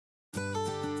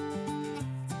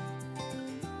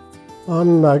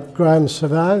I'm Graham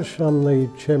Savage. I'm the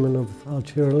chairman of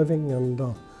Alchera Living, and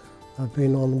I've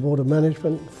been on the board of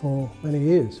management for many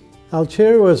years.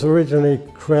 Alchera was originally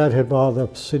created by the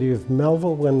City of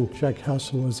Melville when Jack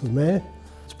Howson was the mayor.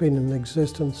 It's been in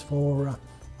existence for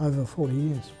over 40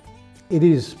 years. It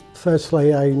is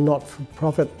firstly a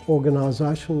not-for-profit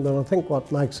organisation, but I think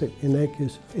what makes it unique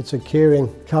is it's a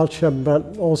caring culture,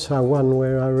 but also one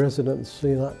where our residents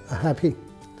are happy.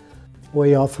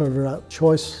 We offer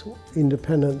choice,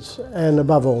 independence and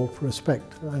above all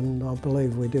respect, and I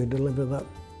believe we do deliver that.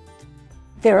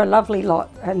 They're a lovely lot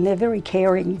and they're very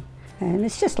caring, and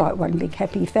it's just like one big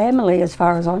happy family as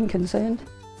far as I'm concerned.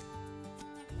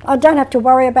 I don't have to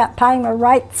worry about paying my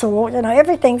rates or,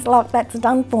 everything's like that's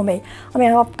done for me. I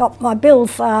mean, I've got my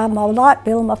bills, my light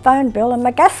bill, my phone bill and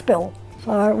my gas bill.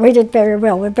 So we did very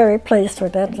well, we're very pleased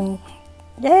with it, and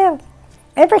yeah,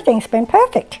 everything's been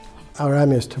perfect. Our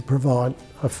aim is to provide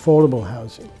affordable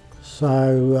housing,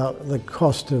 so the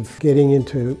cost of getting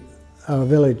into our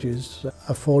village is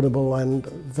affordable and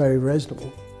very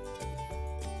reasonable.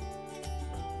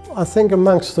 I think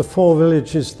amongst the four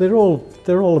villages, they're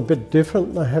all a bit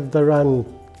different. They have their own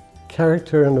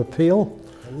character and appeal,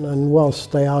 and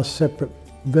whilst they are separate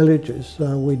villages,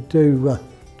 we do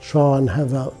try and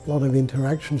have a lot of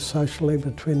interaction socially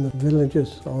between the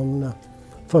villages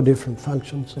for different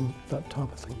functions and that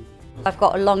type of thing. I've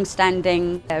got a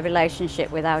long-standing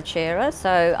relationship with Alchera,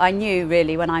 so I knew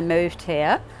really when I moved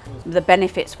here the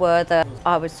benefits were that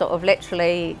I was sort of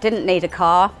literally didn't need a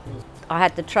car. I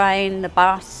had the train, the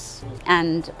bus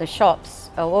and the shops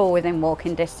are all within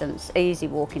walking distance, easy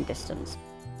walking distance.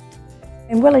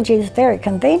 And Willagee is very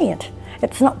convenient.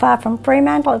 It's not far from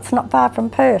Fremantle, it's not far from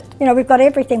Perth. We've got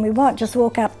everything we want. Just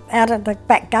walk out of the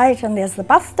back gate and there's the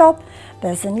bus stop,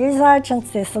 there's the newsagents,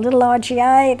 there's the little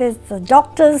IGA, there's the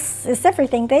doctors, there's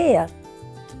everything there.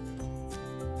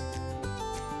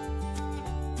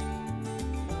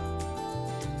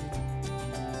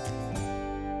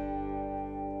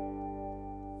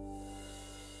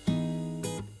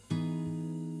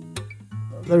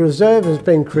 The reserve has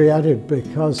been created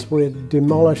because we're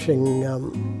demolishing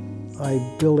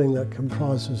a building that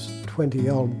comprises 20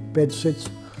 old bedsits,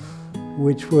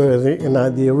 which were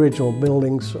the original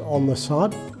buildings on the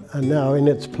site, and now in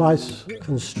its place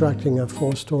constructing a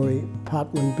 4-storey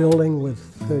apartment building with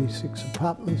 36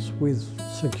 apartments with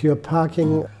secure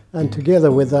parking, and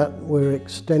together with that we're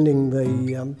extending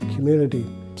the community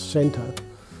centre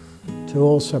to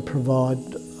also provide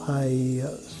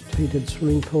a heated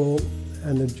swimming pool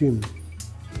and a gym.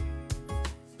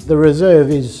 The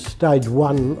reserve is stage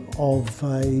 1 of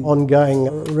an ongoing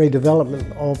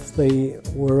redevelopment of the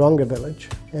Wahronga village,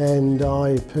 and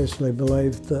I personally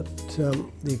believe that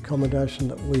the accommodation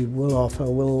that we will offer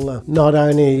will not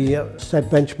only set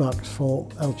benchmarks for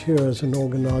Alchera as an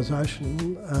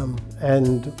organisation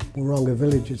and Wahronga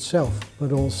village itself,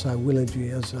 but also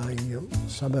Willagee as a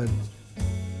suburb.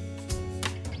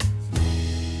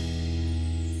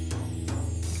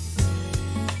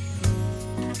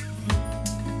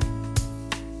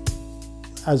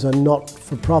 As a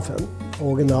not-for-profit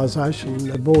organisation,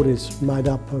 the board is made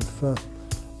up of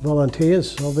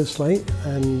volunteers, obviously,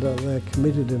 and they're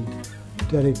committed and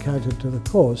dedicated to the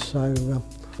cause, so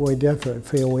we definitely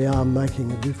feel we are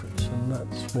making a difference, and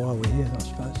that's why we're here, I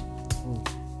suppose.